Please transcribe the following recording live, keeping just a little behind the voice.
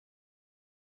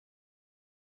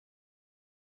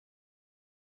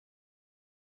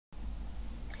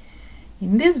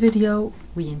In this video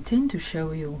we intend to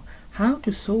show you how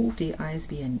to solve the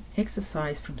ISBN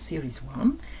exercise from Series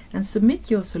 1 and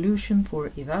submit your solution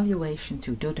for evaluation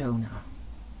to Dodona.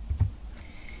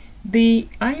 The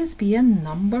ISBN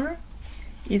number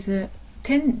is a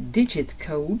 10-digit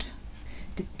code.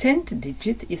 The 10th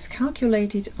digit is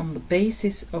calculated on the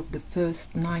basis of the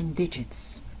first 9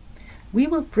 digits. We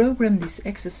will program this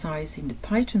exercise in the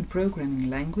Python programming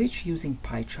language using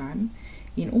PyCharm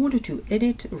in order to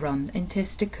edit, run and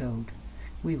test the code.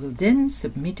 We will then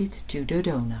submit it to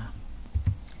Dodona.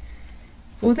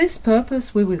 For this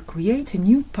purpose we will create a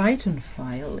new Python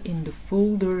file in the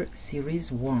folder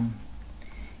Series 1.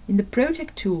 In the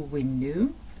Project Tool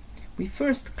window, we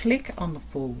first click on the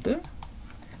folder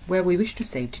where we wish to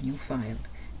save the new file.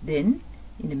 Then,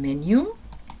 in the menu,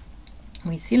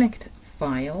 we select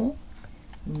File,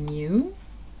 New,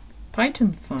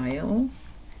 Python file,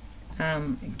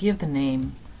 and give the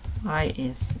name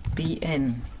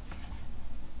ISBN.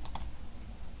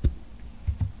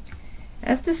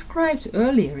 As described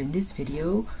earlier in this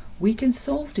video, we can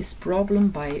solve this problem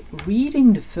by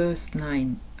reading the first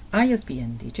 9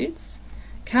 ISBN digits,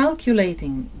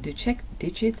 calculating the checked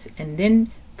digits and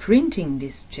then printing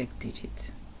this checked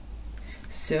digit.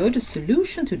 So the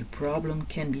solution to the problem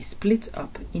can be split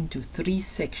up into 3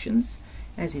 sections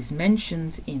as is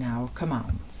mentioned in our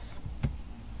commands.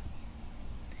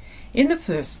 In the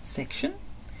first section,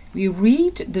 we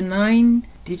read the 9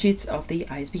 digits of the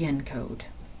ISBN code.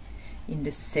 In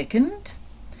the second,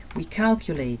 we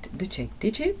calculate the checked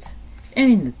digit,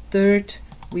 and in the third,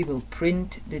 we will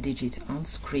print the digit on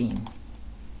screen.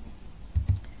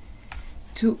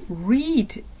 To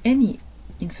read any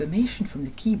information from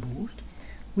the keyboard,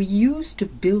 we use the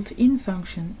built-in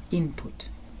function input.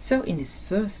 So in this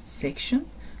first section,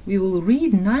 we will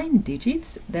read 9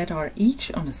 digits that are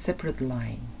each on a separate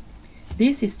line.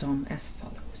 This is done as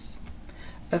follows.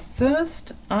 A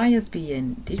first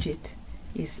ISBN digit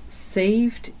is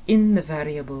saved in the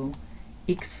variable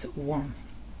x1.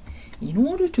 In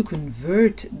order to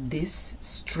convert this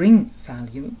string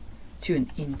value to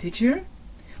an integer,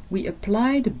 we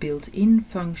apply the built-in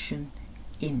function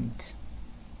int.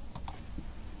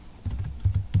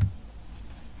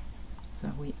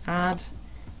 So we add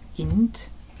int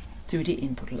to the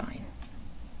input line.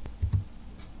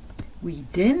 We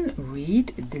then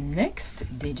read the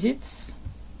next digits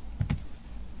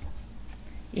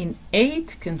in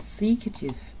 8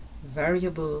 consecutive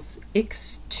variables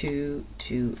x2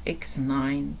 to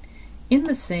x9 in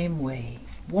the same way.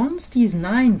 Once these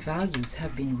 9 values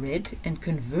have been read and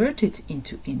converted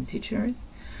into integers,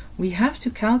 we have to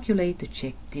calculate the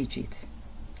checked digit.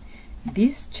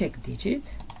 This checked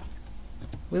digit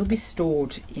will be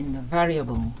stored in the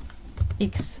variable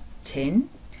x10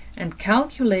 and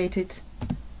calculated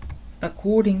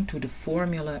according to the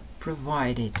formula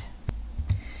provided.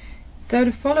 So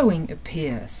the following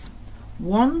appears: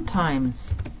 1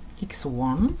 times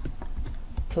x1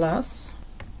 plus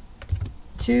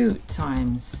 2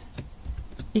 times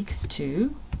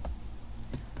x2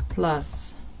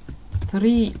 plus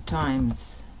 3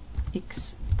 times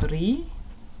x3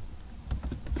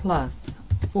 plus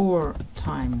 4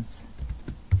 times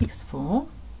x4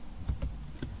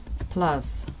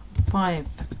 plus 5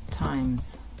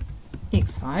 times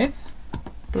x5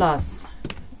 plus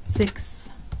 6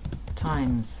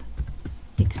 times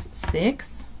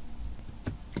x6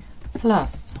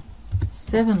 plus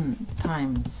 7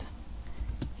 times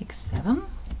x7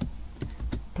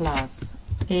 plus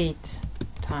 8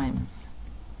 times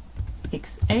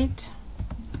x8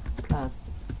 plus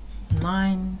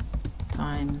 9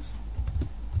 times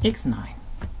x9.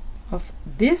 Of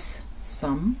this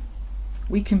sum,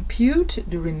 we compute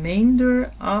the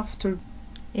remainder after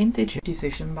integer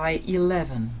division by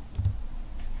 11.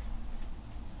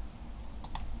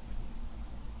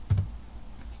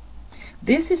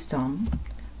 This is done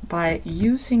by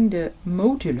using the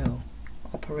modulo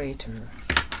operator.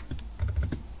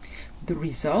 The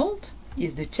result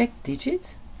is the checked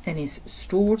digit and is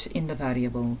stored in the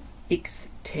variable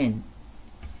x10.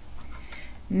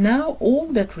 Now all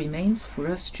that remains for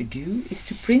us to do is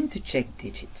to print the checked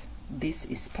digit. This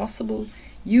is possible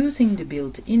using the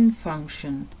built-in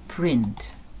function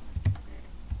print.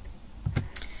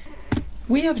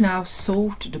 We have now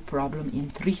solved the problem in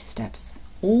 3 steps.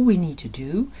 All we need to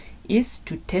do is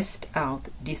to test out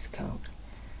this code.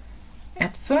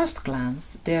 At first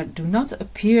glance, there do not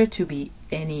appear to be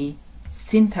any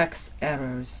syntax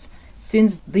errors,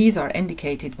 since these are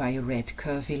indicated by a red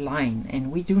curvy line,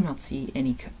 and we do not see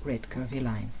any red curvy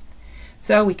line.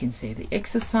 So we can save the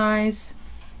exercise,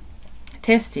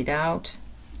 test it out.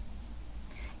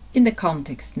 In the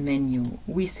context menu,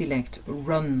 we select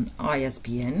Run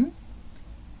ISBN,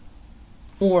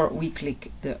 or we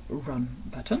click the Run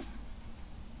button.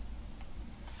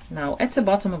 Now at the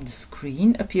bottom of the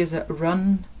screen appears a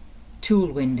Run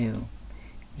tool window.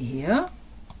 Here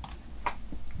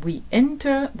we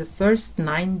enter the first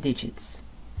 9 digits.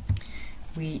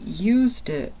 We use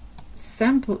the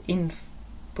sample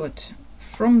input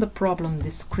from the problem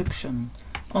description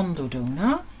on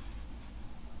Dodona.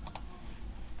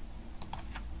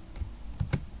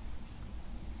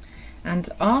 And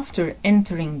after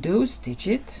entering those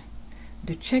digits,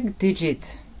 the check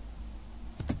digit,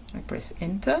 I press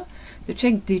enter, the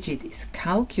check digit is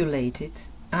calculated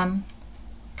and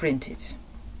printed.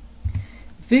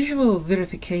 Visual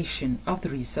verification of the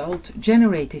result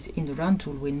generated in the Run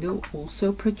tool window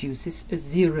also produces a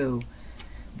 0.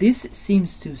 This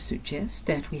seems to suggest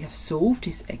that we have solved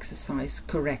this exercise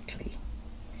correctly.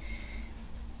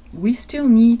 We still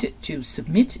need to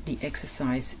submit the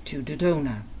exercise to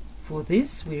Dodona. For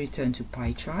this, we return to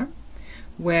PyCharm,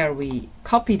 where we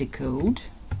copy the code,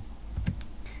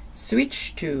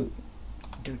 switch to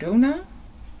Dodona,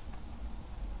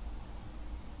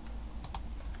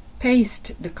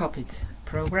 paste the copied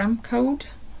program code,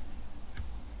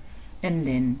 and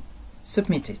then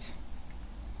submit it.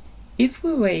 If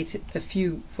we wait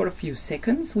for a few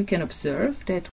seconds, we can observe that